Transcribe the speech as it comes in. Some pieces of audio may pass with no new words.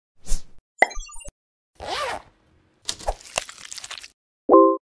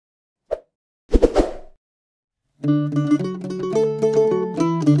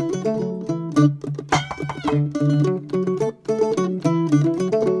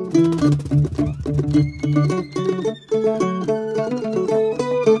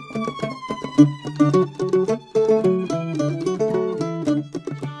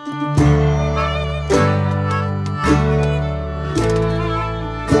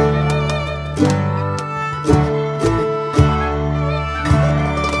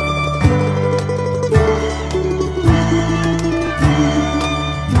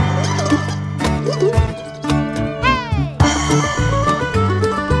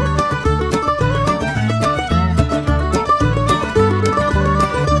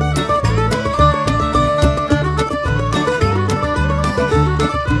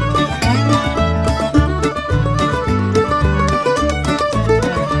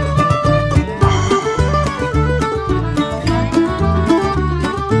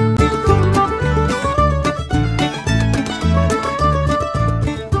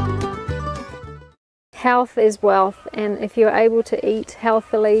Health is wealth, and if you're able to eat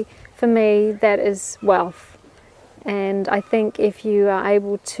healthily, for me that is wealth. And I think if you are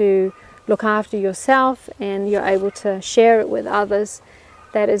able to look after yourself and you're able to share it with others,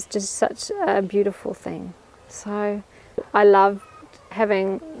 that is just such a beautiful thing. So I love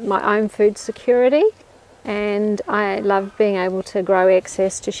having my own food security, and I love being able to grow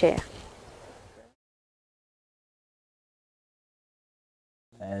excess to share.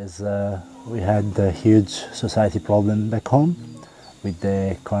 As we had a huge society problem back home with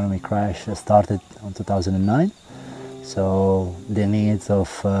the economy crash that started in 2009. So the needs of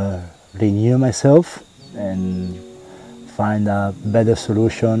renew myself and find a better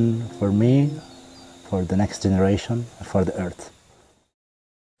solution for me, for the next generation, for the earth.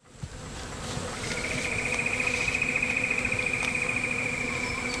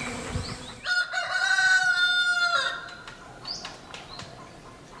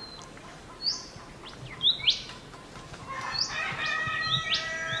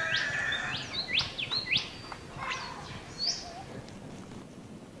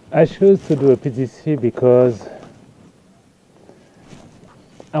 I chose to do a PGC because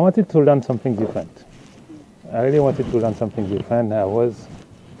I wanted to learn something different. I really wanted to learn something different. I was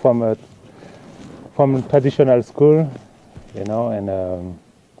from a traditional school, you know,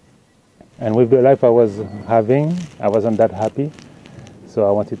 and with the life I was having, I wasn't that happy. So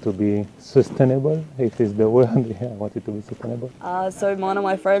I wanted to be sustainable, if it's the word. Yeah, I wanted to be sustainable. So one of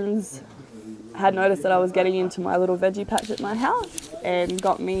my friends had noticed that I was getting into my little veggie patch at my house and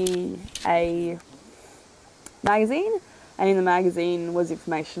got me a magazine, and in the magazine was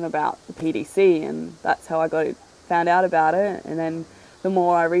information about the PDC, and that's how I found out about it. And then the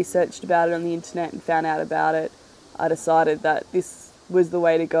more I researched about it on the internet and found out about it, I decided that this was the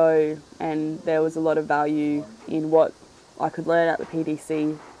way to go, and there was a lot of value in what I could learn at the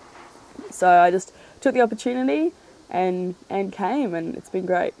PDC. So I just took the opportunity and came, and it's been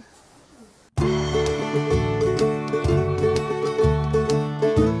great.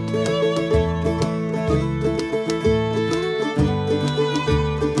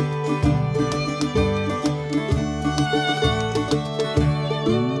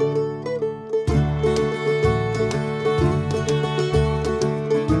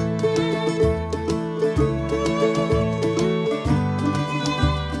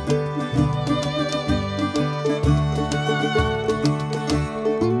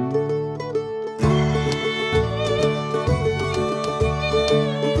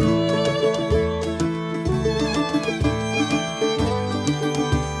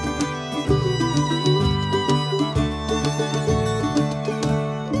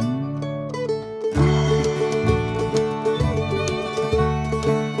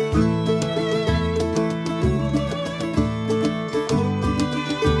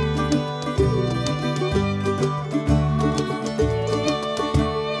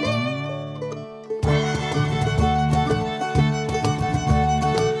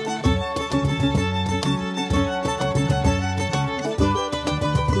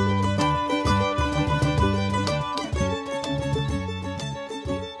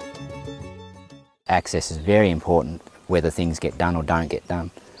 Access is very important, whether things get done or don't get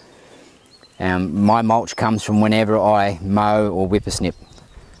done. My mulch comes from whenever I mow or whippersnip,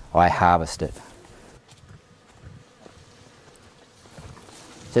 I harvest it.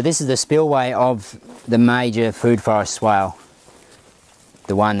 So this is the spillway of the major food forest swale,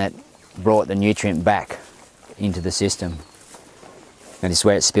 the one that brought the nutrient back into the system. And it's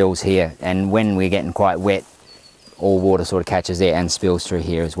where it spills here, and when we're getting quite wet, all water sort of catches there and spills through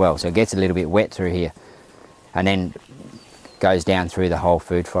here as well. So it gets a little bit wet through here and then goes down through the whole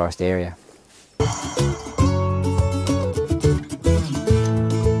food forest area.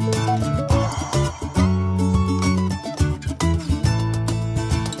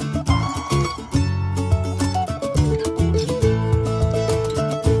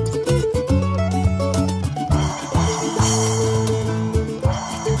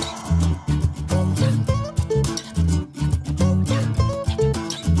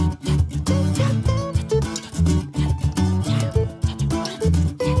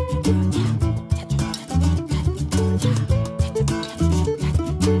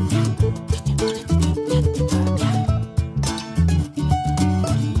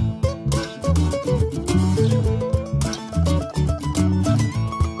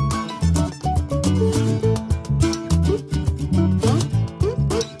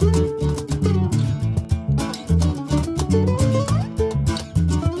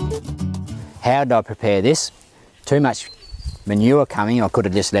 How did I prepare this? Too much manure coming, I could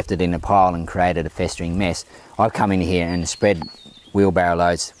have just left it in a pile and created a festering mess. I've come in here and spread wheelbarrow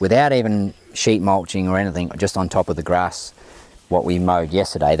loads without even sheet mulching or anything, just on top of the grass, what we mowed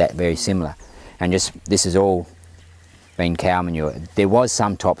yesterday, that very similar. And just, this has all been cow manure. There was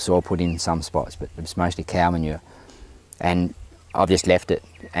some topsoil put in some spots, but it was mostly cow manure. And I've just left it,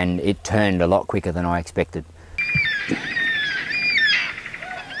 and it turned a lot quicker than I expected.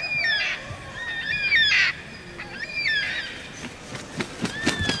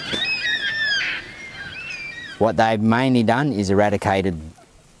 What they've mainly done is eradicated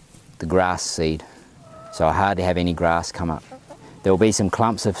the grass seed, so I hardly have any grass come up. There will be some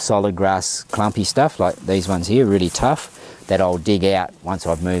clumps of solid grass, clumpy stuff like these ones here, really tough, that I'll dig out once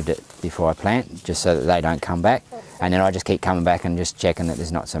I've moved it before I plant, just so that they don't come back. And then I just keep coming back and just checking that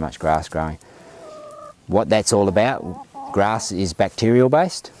there's not so much grass growing. What that's all about, grass is bacterial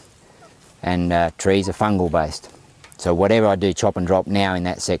based and trees are fungal based. So whatever I do chop and drop now in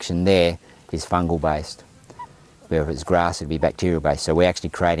that section there is fungal based. Where if it's grass, it'd be bacterial based. So we're actually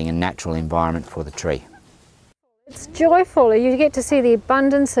creating a natural environment for the tree. It's joyful. You get to see the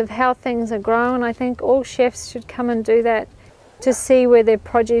abundance of how things are grown. I think all chefs should come and do that, to see where their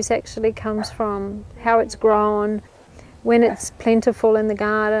produce actually comes from, how it's grown, when it's plentiful in the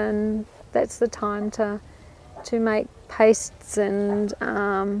garden. That's the time to make pastes, and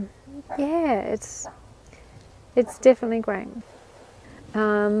yeah, it's definitely great.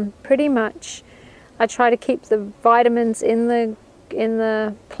 Pretty much I try to keep the vitamins in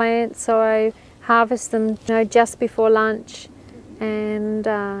the plant, so I harvest them, just before lunch,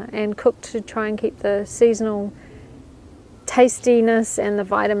 and cook to try and keep the seasonal tastiness and the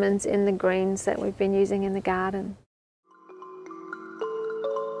vitamins in the greens that we've been using in the garden.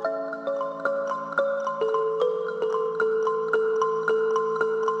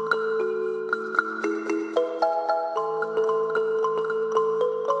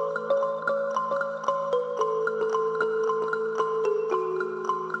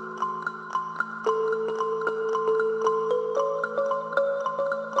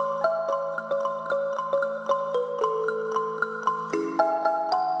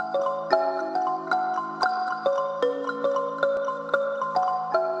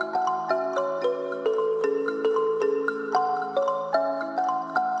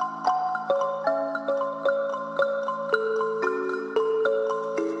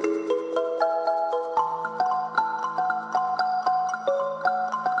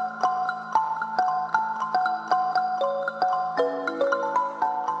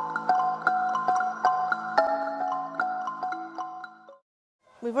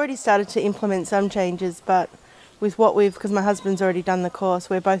 We've already started to implement some changes, but with what because my husband's already done the course,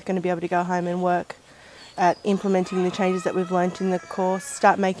 we're both going to be able to go home and work at implementing the changes that we've learnt in the course,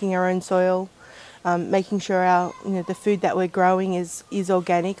 start making our own soil, making sure the food that we're growing is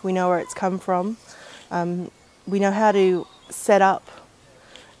organic, we know where it's come from. We know how to set up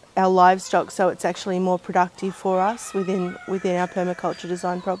our livestock so it's actually more productive for us within our permaculture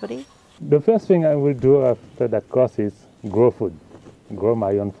design property. The first thing I will do after that course is grow food. Grow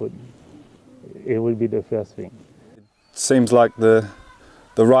my own food. It will be the first thing. It seems like the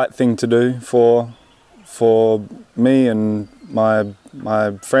right thing to do for me and my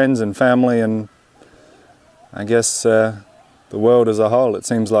friends and family, and I guess the world as a whole. It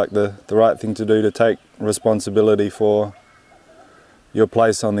seems like the right thing to do, to take responsibility for your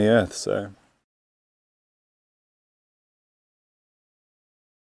place on the earth. So.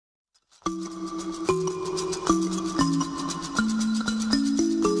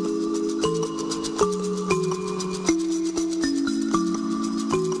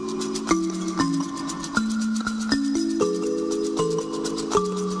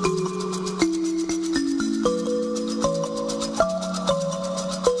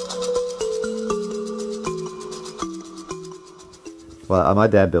 Well, my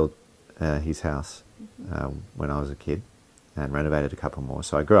dad built his house when I was a kid and renovated a couple more,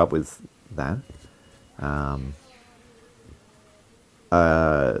 so I grew up with that.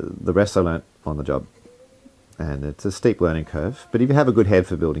 The rest I learnt on the job, and it's a steep learning curve, but if you have a good head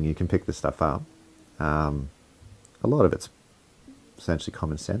for building, you can pick this stuff up. A lot of it's essentially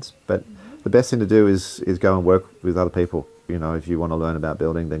common sense, but the best thing to do is go and work with other people. If you want to learn about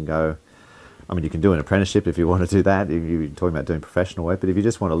building, then go. I mean, you can do an apprenticeship if you want to do that, if you're talking about doing professional work, but if you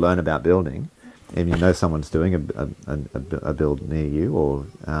just want to learn about building, and you know someone's doing a build near you or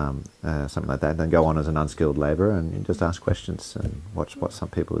something like that, then go on as an unskilled labourer and you just ask questions and watch what some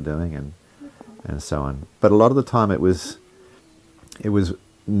people are doing and so on. But a lot of the time it was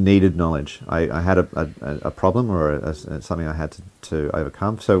needed knowledge. I had a problem or something I had to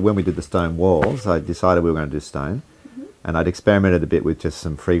overcome. So when we did the stone walls, I decided we were going to do stone. And I'd experimented a bit with just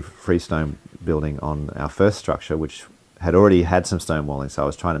some free stone building on our first structure, which had already had some stone walling, so I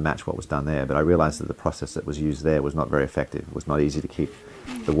was trying to match what was done there, but I realised that the process that was used there was not very effective. It was not easy to keep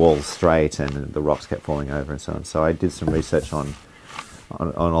the walls straight, and the rocks kept falling over and so on. So I did some research on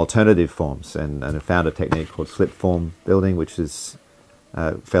alternative forms, and I found a technique called slip form building, which is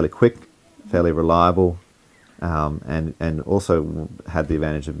fairly quick, fairly reliable, and also had the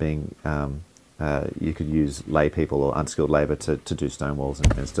advantage of being you could use lay people or unskilled labour to do stone walls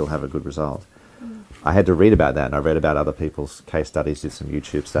and still have a good result. I had to read about that, and I read about other people's case studies, did some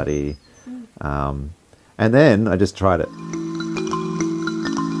YouTube study, and then I just tried it.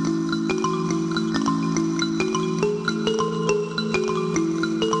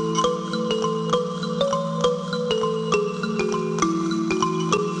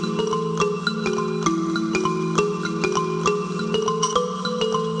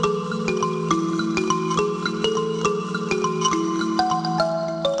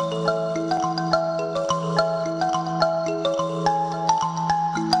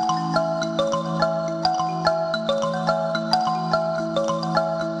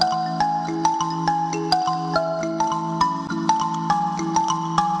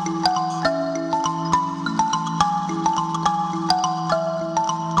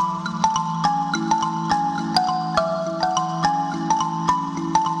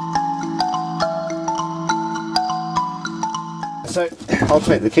 So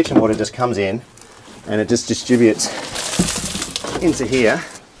ultimately the kitchen water just comes in and it just distributes into here,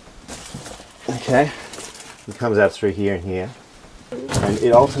 okay, it comes out through here and here, and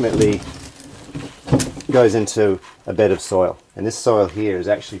it ultimately goes into a bed of soil, and this soil here is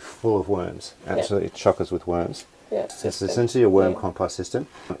actually full of worms, absolutely chockers with worms. It's essentially a worm compost system,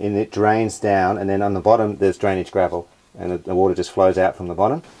 and it drains down, and then on the bottom there's drainage gravel, and the water just flows out from the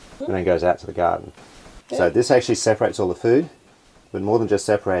bottom and then goes out to the garden. So this actually separates all the food, but more than just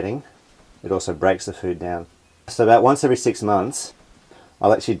separating, it also breaks the food down. So about once every 6 months,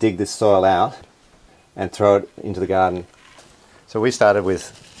 I'll actually dig this soil out and throw it into the garden. So we started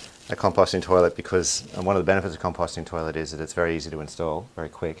with a composting toilet because one of the benefits of a composting toilet is that it's very easy to install, very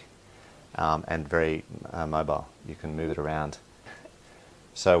quick, and very mobile. You can move it around.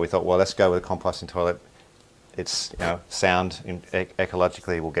 So we thought, well, let's go with a composting toilet. It's sound,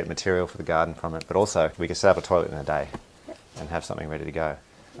 ecologically, we'll get material for the garden from it, but also we can set up a toilet in a day and have something ready to go.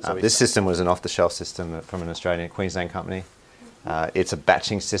 This system was an off-the-shelf system from an Australian Queensland company. It's a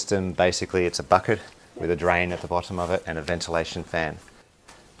batching system. Basically, it's a bucket with a drain at the bottom of it and a ventilation fan.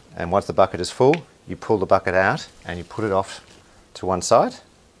 And once the bucket is full, you pull the bucket out and you put it off to one side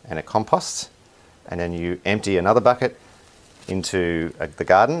and it composts, and then you empty another bucket into the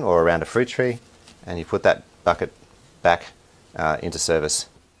garden or around a fruit tree, and you put that bucket back into service.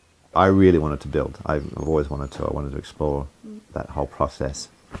 I really wanted to build. I've always wanted to. I wanted to explore that whole process.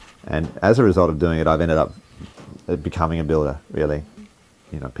 And as a result of doing it, I've ended up becoming a builder, really.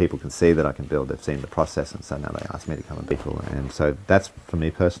 People can see that I can build. They've seen the process, and so now they ask me to come and build. And so that's, for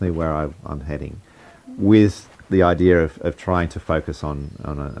me personally, where I'm heading, with the idea of trying to focus on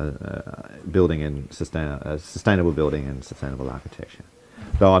building in sustainable building and sustainable architecture.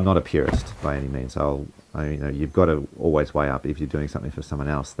 Though I'm not a purist by any means. You've got to always weigh up, if you're doing something for someone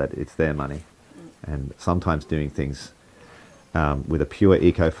else, that it's their money. And sometimes doing things with a pure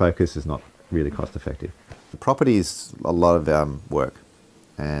eco focus is not really cost effective. The property is a lot of work,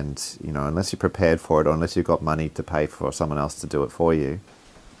 and unless you're prepared for it, or unless you've got money to pay for someone else to do it for you,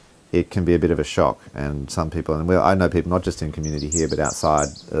 it can be a bit of a shock. And some people, and I know people not just in community here but outside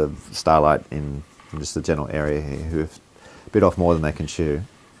of Starlight in just the general area here, who have bit off more than they can chew,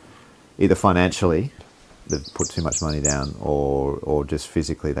 either financially they've put too much money down, or just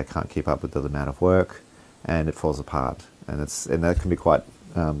physically they can't keep up with the amount of work and it falls apart, and that can be quite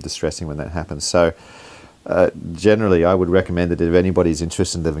distressing when that happens. So generally I would recommend that if anybody's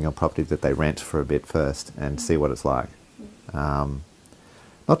interested in living on property, that they rent for a bit first and see what it's like.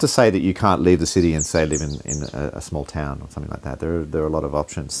 Not to say that you can't leave the city and say live in a small town or something like that. There are a lot of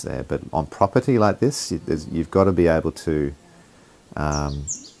options there, but on property like this, you've got to be able to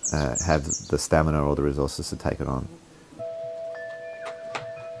have the stamina or the resources to take it on.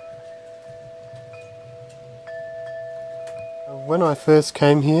 When I first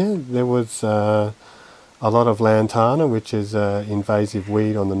came here, there was a lot of lantana, which is an invasive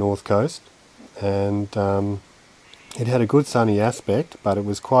weed on the north coast, and it had a good sunny aspect, but it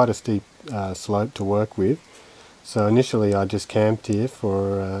was quite a steep slope to work with. So initially I just camped here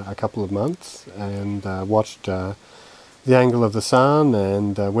for a couple of months and watched the angle of the sun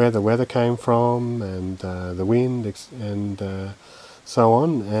and where the weather came from and the wind and so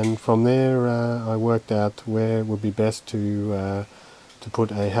on. And from there I worked out where it would be best to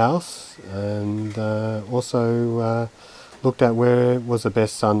put a house, and also looked at where was the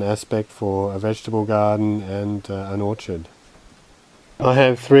best sun aspect for a vegetable garden and an orchard. I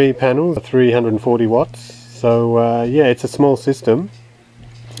have 3 panels, 340 watts, so yeah, it's a small system,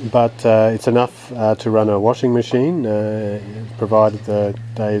 but it's enough to run a washing machine, provided the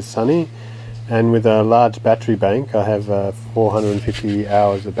day is sunny. And with a large battery bank, I have 450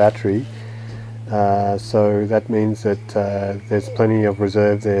 hours of battery, so that means that there's plenty of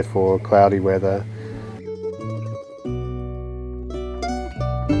reserve there for cloudy weather.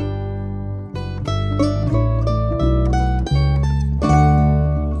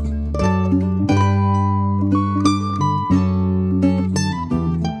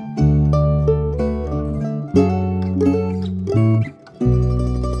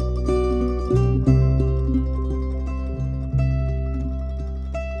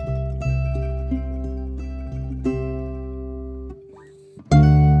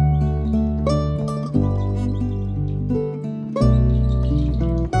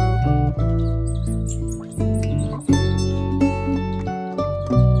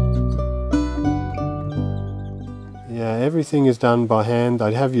 Everything is done by hand.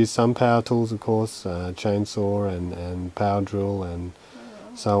 I have used some power tools, of course, chainsaw and power drill and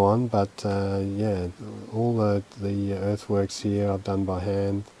so on, but yeah, all the earthworks here I've done by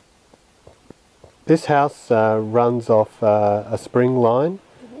hand. This house runs off a spring line,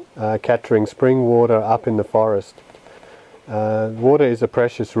 capturing spring water up in the forest. Water is a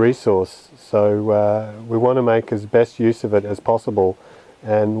precious resource, so we want to make as best use of it as possible.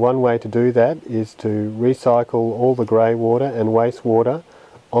 And one way to do that is to recycle all the grey water and wastewater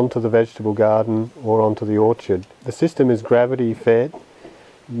onto the vegetable garden or onto the orchard. The system is gravity fed,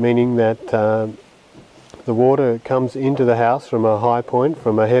 meaning that the water comes into the house from a high point,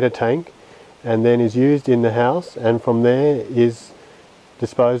 from a header tank, and then is used in the house, and from there is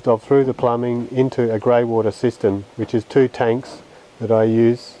disposed of through the plumbing into a grey water system, which is 2 tanks that I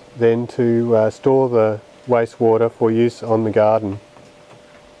use then to store the wastewater for use on the garden.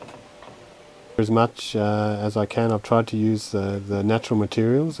 As much as I can, I've tried to use the natural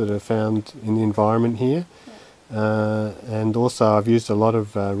materials that are found in the environment here, and also I've used a lot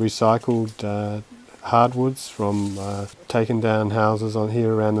of recycled hardwoods from taken down houses on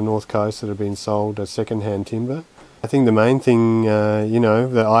here around the north coast that have been sold as second-hand timber. I think the main thing you know,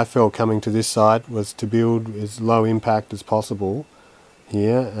 that I felt coming to this site was to build as low impact as possible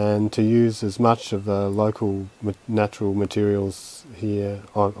here, and to use as much of the local natural materials here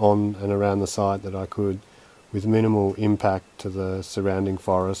on and around the site that I could, with minimal impact to the surrounding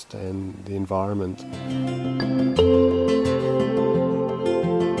forest and the environment.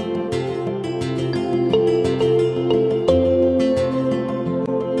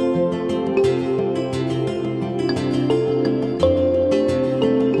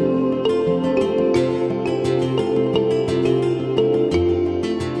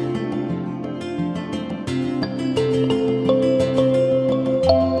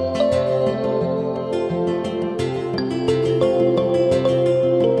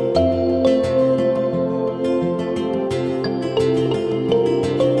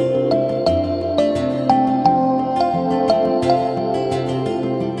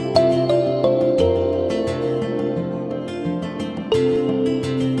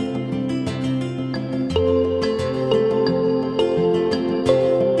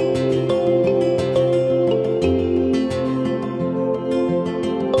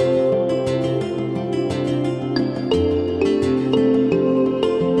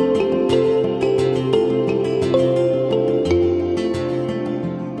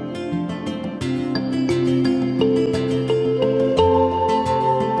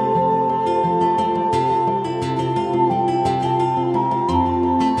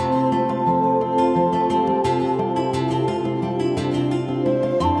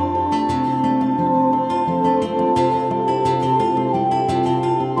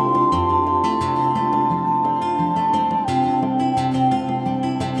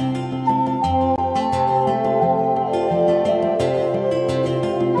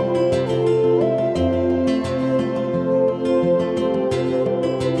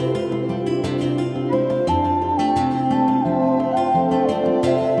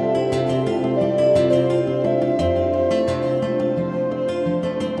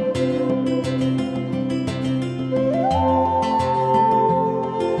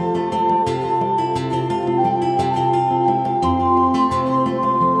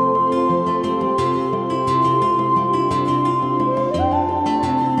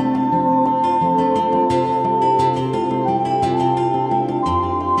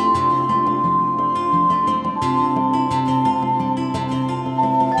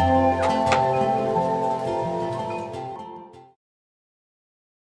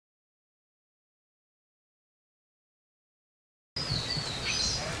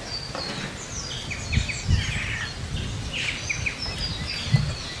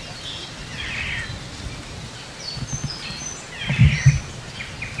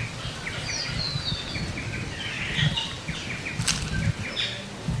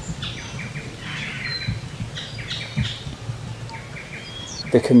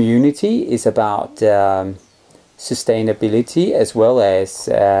 the community is about sustainability as well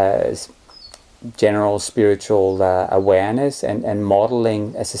as general spiritual awareness and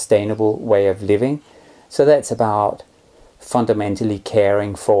modeling a sustainable way of living. So that's about fundamentally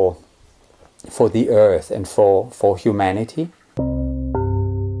caring for the earth and for humanity.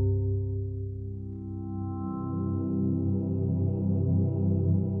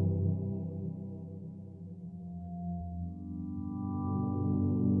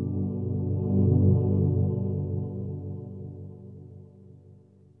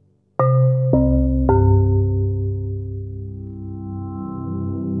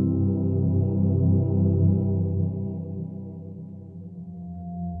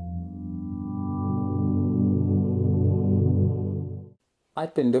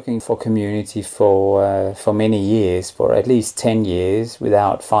 I'd been looking for community for many years, for at least 10 years,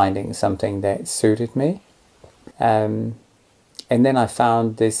 without finding something that suited me. And then I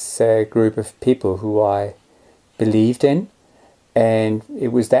found this group of people who I believed in, and it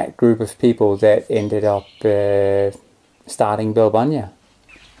was that group of people that ended up starting Bilbunya.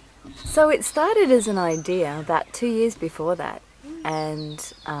 So it started as an idea about 2 years before that,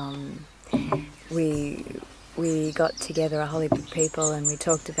 and we got together a whole heap of people and we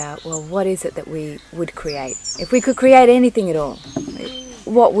talked about, well, what is it that we would create? If we could create anything at all,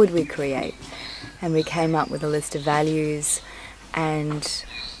 what would we create? And we came up with a list of values and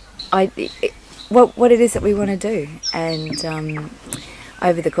what it is that we want to do. And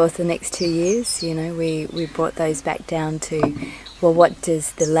over the course of the next 2 years, you know, we brought those back down to, well, what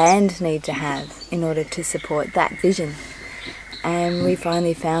does the land need to have in order to support that vision? And we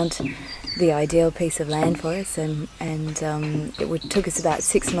finally found the ideal piece of land for us, and it took us about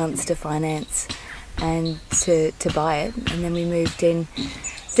 6 months to finance and to buy it, and then we moved in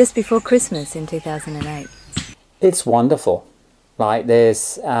just before Christmas in 2008. It's wonderful. Like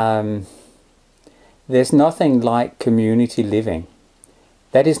there's nothing like community living.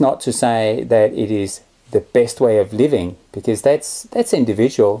 That is not to say that it is the best way of living, because that's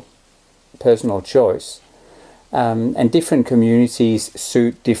individual, personal choice. And different communities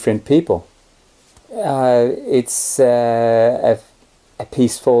suit different people. It's a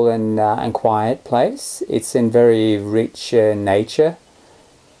peaceful and quiet place. It's in very rich nature,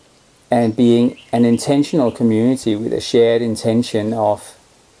 and being an intentional community with a shared intention of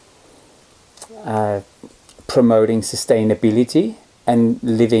promoting sustainability and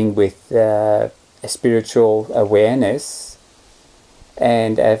living with a spiritual awareness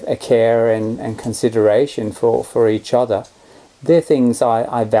and a care and consideration for each other. They're things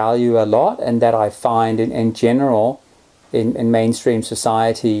I value a lot, and that I find in general in mainstream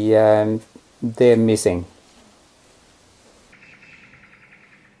society they're missing.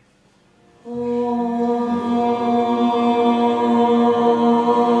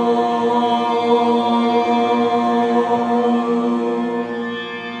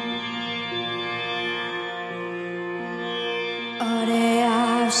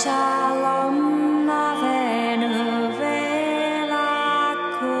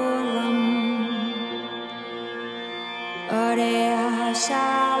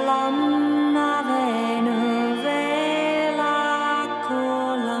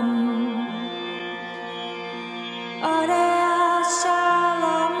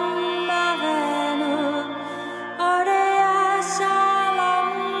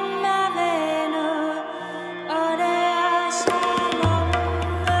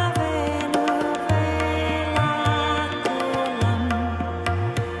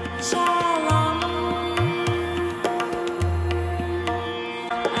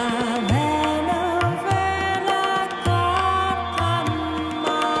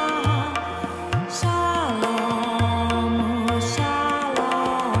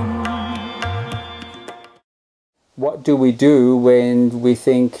 What do we do when we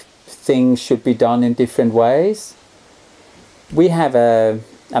think things should be done in different ways? We have a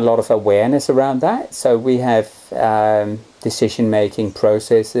lot of awareness around that. So we have decision-making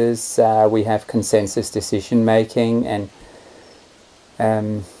processes, we have consensus decision-making, and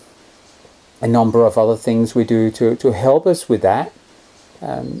a number of other things we do to help us with that.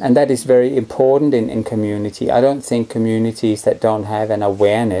 And that is very important in community. I don't think communities that don't have an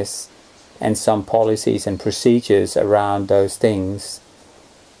awareness and some policies and procedures around those things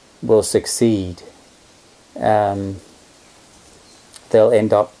will succeed. They'll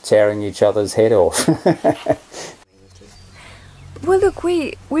end up tearing each other's head off. Well, look,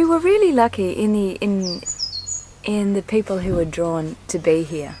 we were really lucky in the people who were drawn to be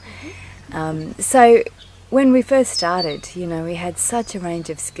here. So when we first started, you know, we had such a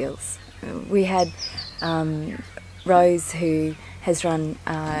range of skills. We had Rose, who has run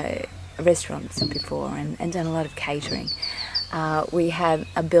restaurants before and done a lot of catering. We have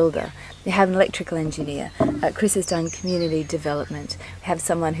a builder. We have an electrical engineer. Chris has done community development. We have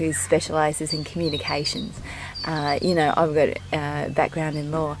someone who specialises in communications. You know, I've got a background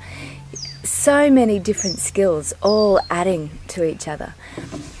in law. So many different skills, all adding to each other.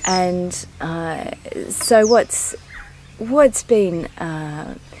 And so what's been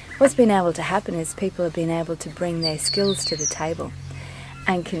able to happen is people have been able to bring their skills to the table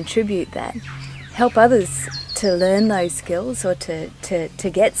and contribute that, help others to learn those skills or to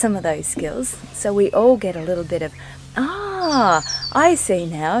get some of those skills, so we all get a little bit of, I see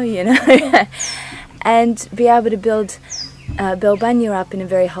now, you know, and be able to build Belbunya up in a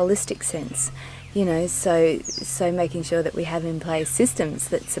very holistic sense, you know, so making sure that we have in place systems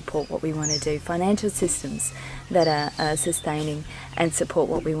that support what we want to do, financial systems that are sustaining and support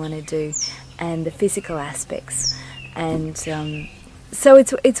what we want to do, and the physical aspects. And so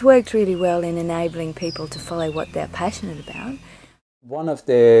it's worked really well in enabling people to follow what they're passionate about. One of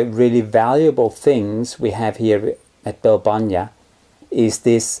the really valuable things we have here at Belbunya is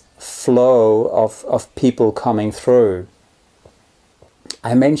this flow of people coming through.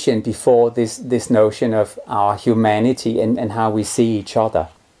 I mentioned before this notion of our humanity and how we see each other.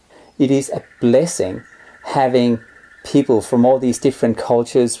 It is a blessing having people from all these different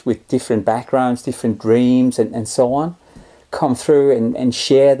cultures with different backgrounds, different dreams and so on, come through and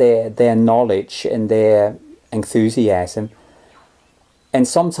share their knowledge and their enthusiasm, and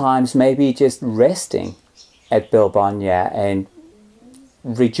sometimes maybe just resting at Belbunya and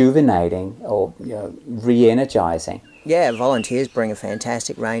rejuvenating or, you know, re-energizing. Yeah, volunteers bring a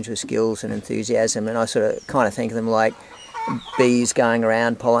fantastic range of skills and enthusiasm, and I sort of kind of think of them like bees going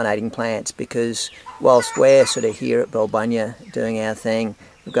around pollinating plants, because whilst we're sort of here at Belbunya doing our thing,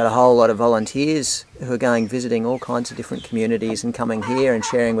 we've got a whole lot of volunteers who are going visiting all kinds of different communities and coming here and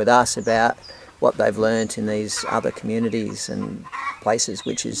sharing with us about what they've learnt in these other communities and places,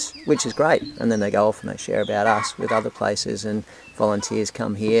 which is great. And then they go off and they share about us with other places, and volunteers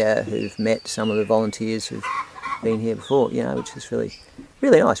come here who've met some of the volunteers who've been here before, you know, which is really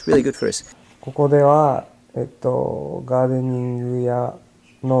nice, really good for us. ここではガーデニングや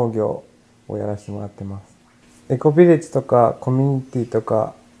農業をやらせてもらってます。エコビレッジとかコミュニティと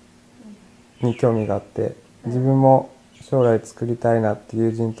かに興味があって、自分も将来作りたいなって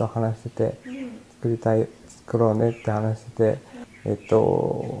友人と話してて、作ろうねって話してて、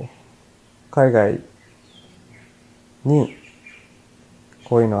海外に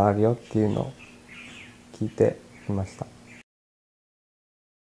こういうのあるよっていうのを聞いてきました。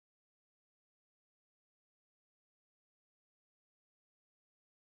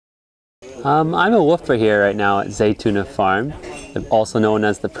I'm a woofer here right now at Zaytuna Farm, also known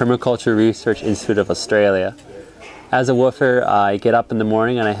as the Permaculture Research Institute of Australia. As a woofer, I get up in the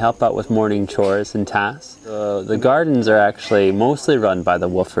morning and I help out with morning chores and tasks. The gardens are actually mostly run by the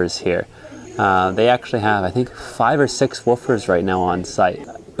woofers here. They actually have, I think, 5 or 6 woofers right now on site.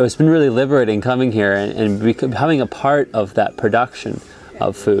 It's been really liberating coming here and becoming a part of that production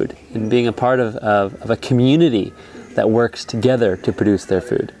of food and being a part of a community that works together to produce their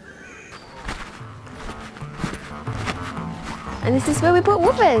food. And this is where we put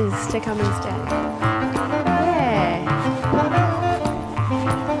woofers to come and stay. Yeah.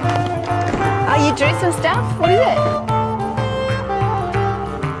 Oh, you drew some stuff? What is it?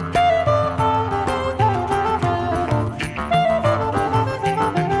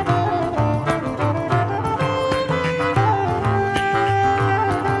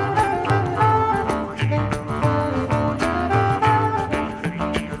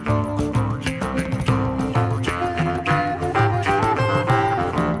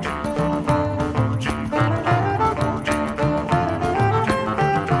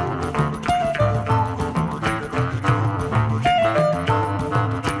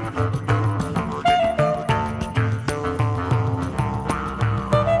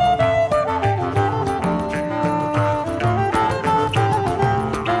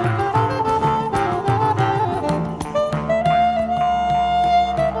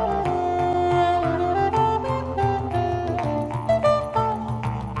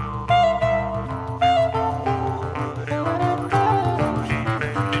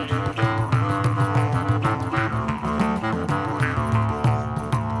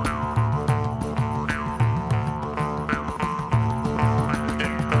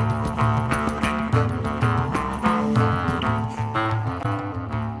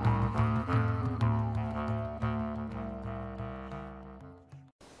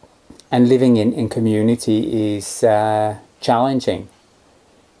 And living in community is challenging.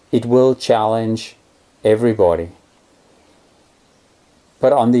 It will challenge everybody.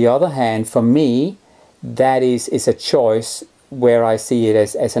 But on the other hand, for me, that is a choice where I see it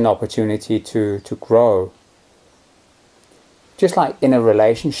as an opportunity to grow. Just like in a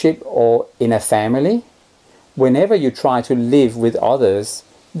relationship or in a family, whenever you try to live with others,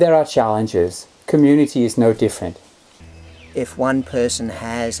 there are challenges. Community is no different. If one person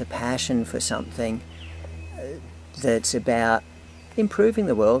has a passion for something that's about improving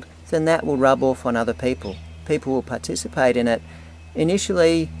the world, then that will rub off on other people. People will participate in it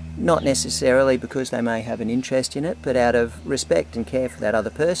initially, not necessarily because they may have an interest in it, but out of respect and care for that other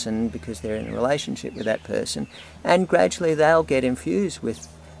person because they're in a relationship with that person. And gradually they'll get infused with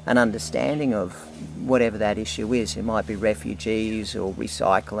an understanding of whatever that issue is. It might be refugees or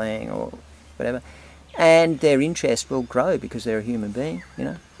recycling or whatever. And their interest will grow because they're a human being, you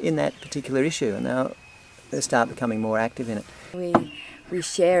know, in that particular issue, and they'll start becoming more active in it. We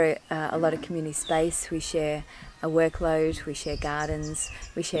share a lot of community space, we share a workload, we share gardens,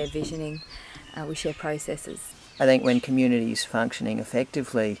 we share visioning, we share processes. I think when communities functioning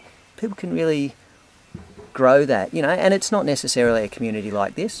effectively, people can really grow that, you know, and it's not necessarily a community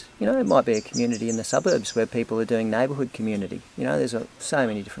like this, you know, it might be a community in the suburbs where people are doing neighbourhood community, you know, there's so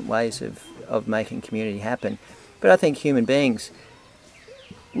many different ways of making community happen. But I think human beings,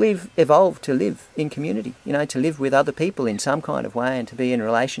 we've evolved to live in community, you know, to live with other people in some kind of way and to be in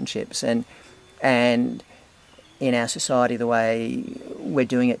relationships. And in our society, the way we're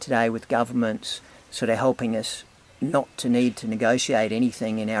doing it today with governments sort of helping us not to need to negotiate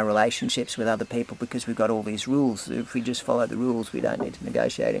anything in our relationships with other people because we've got all these rules. If we just follow the rules, we don't need to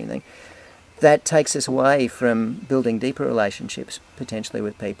negotiate anything. That takes us away from building deeper relationships, potentially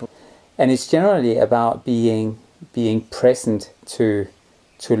with people. And it's generally about being present to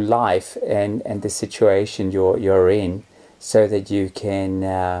life and the situation you're in, so that you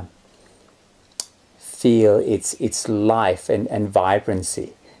can feel its life and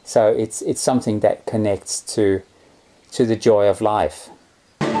vibrancy. So it's something that connects to the joy of life.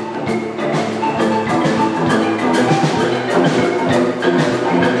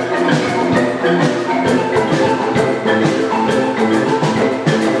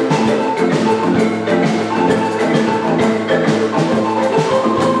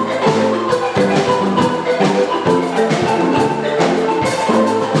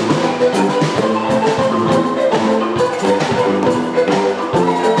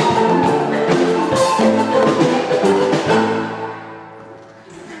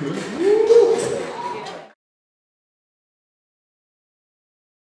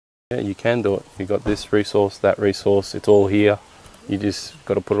 Yeah, you can do it. You've got this resource, that resource, it's all here. You just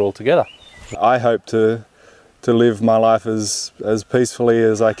got to put it all together. I hope to live my life as peacefully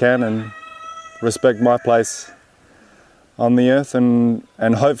as I can and respect my place on the earth, and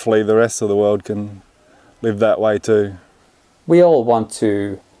hopefully the rest of the world can live that way too. We all want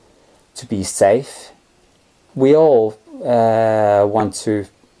to be safe. We all want to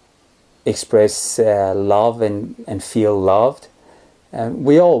express love and feel loved.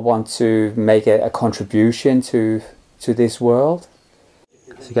 We all want to make a contribution to this world.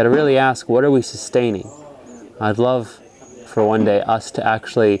 So you got to really ask, what are we sustaining? I'd love for one day us to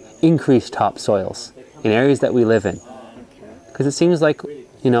actually increase topsoils in areas that we live in. Because it seems like,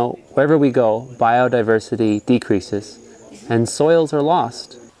 you know, wherever we go, biodiversity decreases and soils are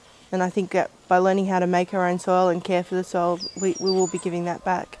lost. And I think that by learning how to make our own soil and care for the soil, we will be giving that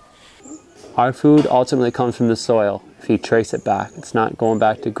back. Our food ultimately comes from the soil. If you trace it back, it's not going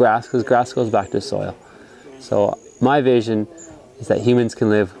back to grass, because grass goes back to soil. So my vision is that humans can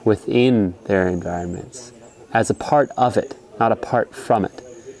live within their environments as a part of it, not apart from it,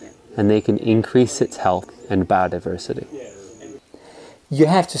 and they can increase its health and biodiversity. You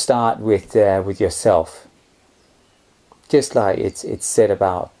have to start with yourself. Just like it's said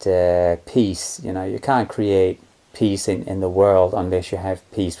about peace, you know, you can't create peace in the world unless you have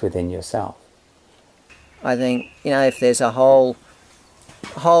peace within yourself. I think, you know, if there's a whole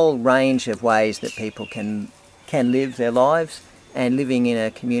range of ways that people can live their lives, and living in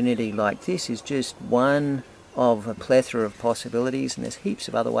a community like this is just one of a plethora of possibilities, and there's heaps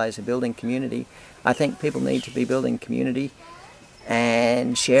of other ways of building community. I think people need to be building community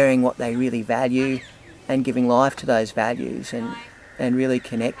and sharing what they really value and giving life to those values and really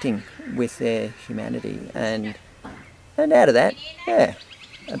connecting with their humanity, and out of that, yeah,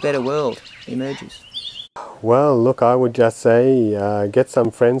 a better world emerges. Well, look, I would just say get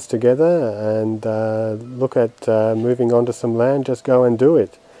some friends together and look at moving onto some land. Just go and do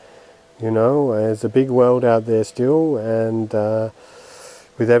it. You know, there's a big world out there still, and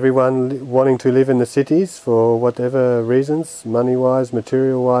with everyone wanting to live in the cities for whatever reasons, money-wise,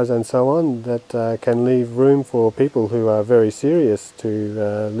 material-wise and so on, that can leave room for people who are very serious to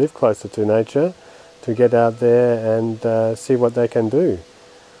live closer to nature, to get out there and see what they can do.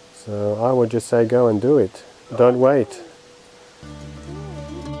 So I would just say go and do it. Don't wait.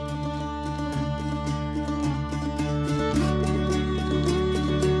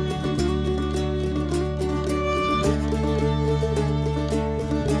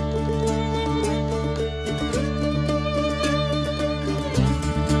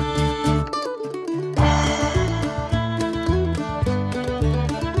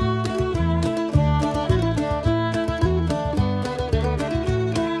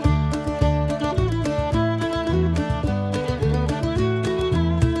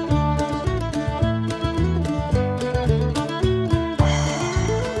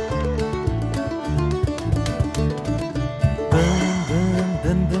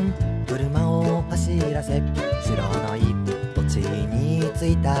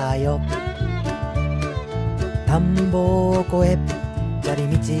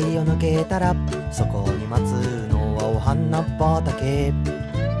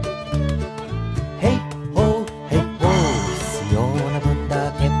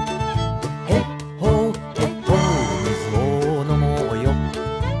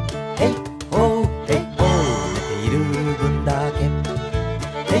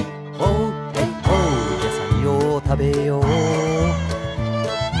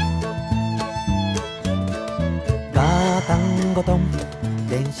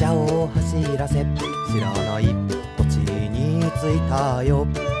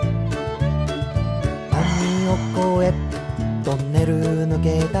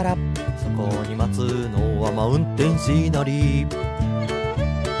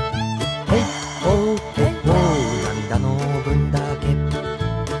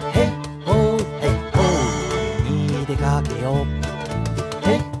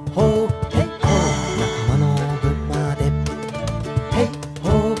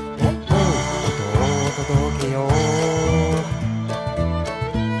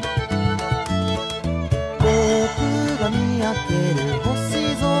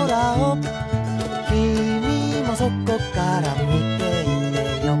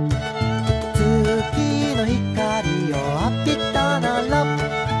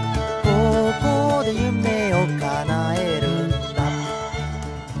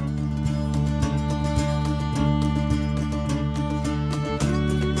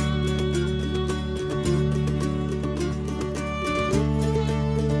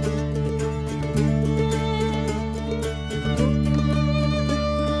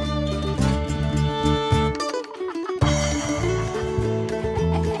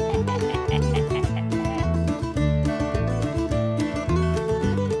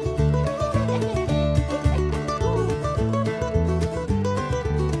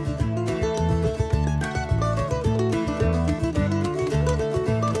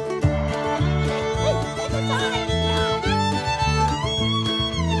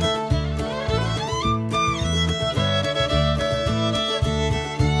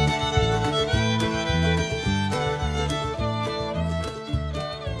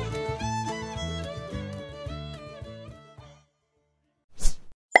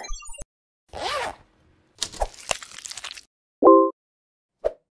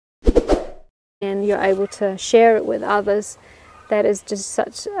 And you're able to share it with others, that is just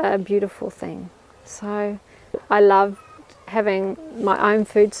such a beautiful thing. So I love having my own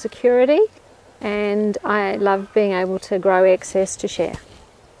food security, and I love being able to grow excess to share.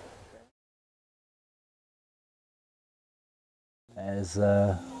 As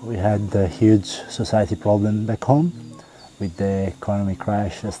we had a huge society problem back home with the economic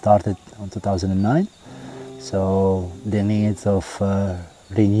crash that started in 2009, so the needs of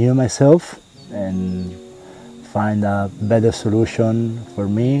renew myself and find a better solution for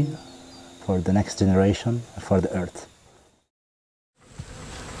me, for the next generation, for the earth.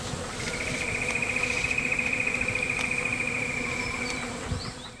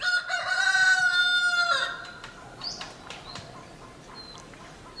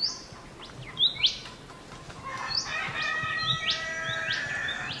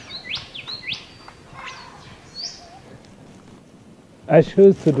 I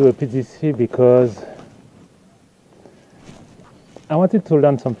chose to do a PGC because I wanted to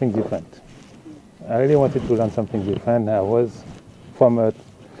learn something different. I really wanted to learn something different. I was from a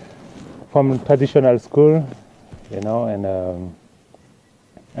traditional school, you know,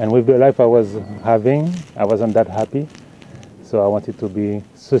 and with the life I was having, I wasn't that happy. So I wanted to be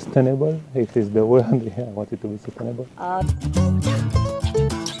sustainable, if it's the word. Yeah, I wanted to be sustainable.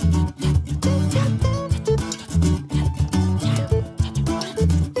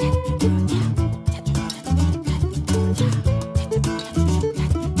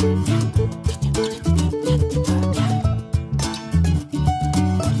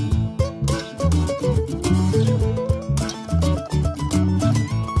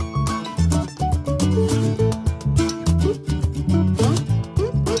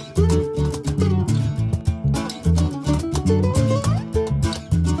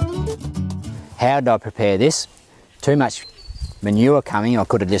 How did I prepare this? Too much manure coming, I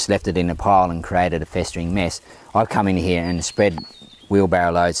could have just left it in a pile and created a festering mess. I've come in here and spread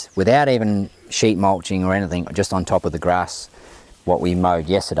wheelbarrow loads without even sheet mulching or anything, just on top of the grass, what we mowed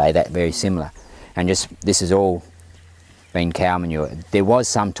yesterday, that very similar. And just, this has all been cow manure. There was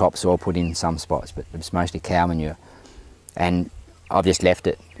some topsoil put in some spots, but it's mostly cow manure. And I've just left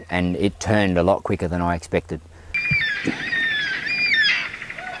it, and it turned a lot quicker than I expected.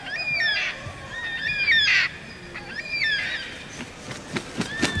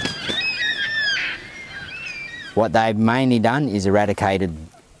 What they've mainly done is eradicated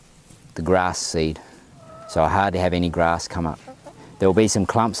the grass seed, so I hardly have any grass come up. There will be some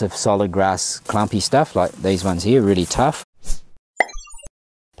clumps of solid grass, clumpy stuff like these ones here, really tough.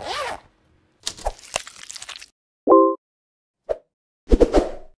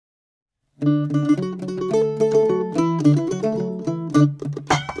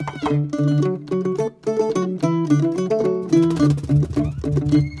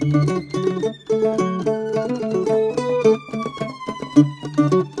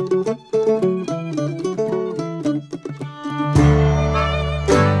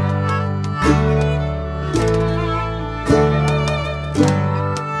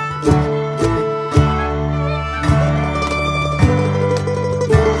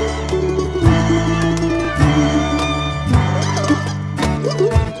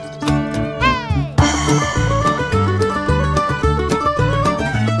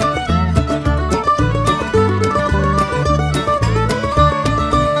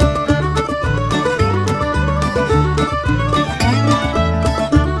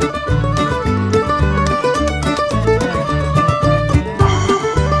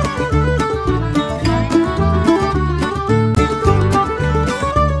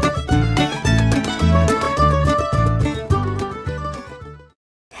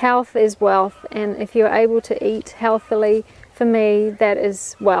 Health is wealth, and if you're able to eat healthily, for me, that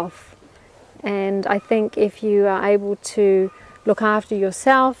is wealth. And I think if you are able to look after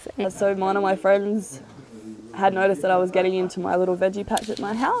yourself. So one of my friends had noticed that I was getting into my little veggie patch at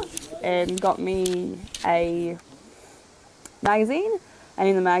my house and got me a magazine, and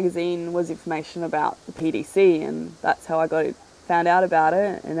in the magazine was information about the PDC, and that's how I found out about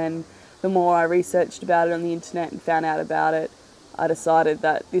it. And then the more I researched about it on the internet and found out about it, I decided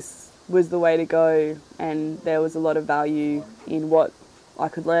that this was the way to go, and there was a lot of value in what I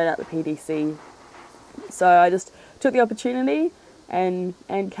could learn at the PDC. So I just took the opportunity and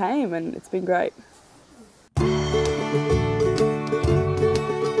came, and it's been great.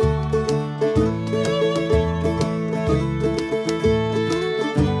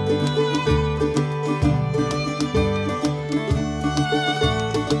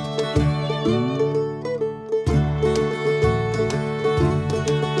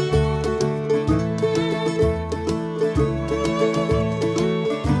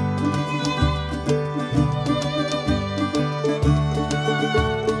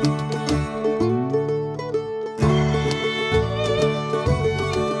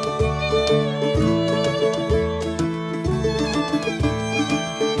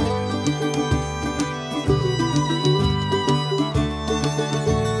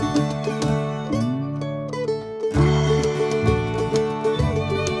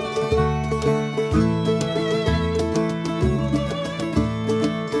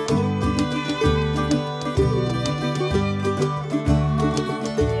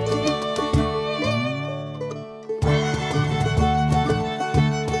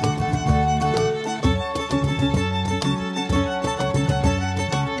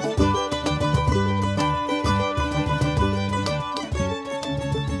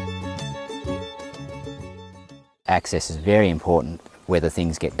 Access is very important, whether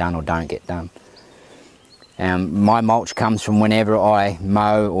things get done or don't get done. My mulch comes from whenever I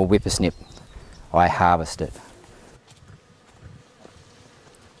mow or whippersnip, I harvest it.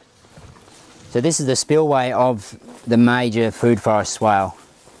 So this is the spillway of the major food forest swale,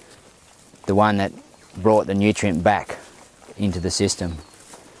 the one that brought the nutrient back into the system.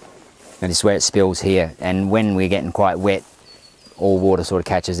 And this is where it spills here, and when we're getting quite wet, all water sort of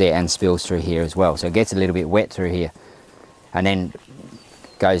catches there and spills through here as well. So it gets a little bit wet through here and then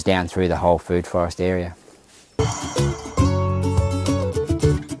goes down through the whole food forest area.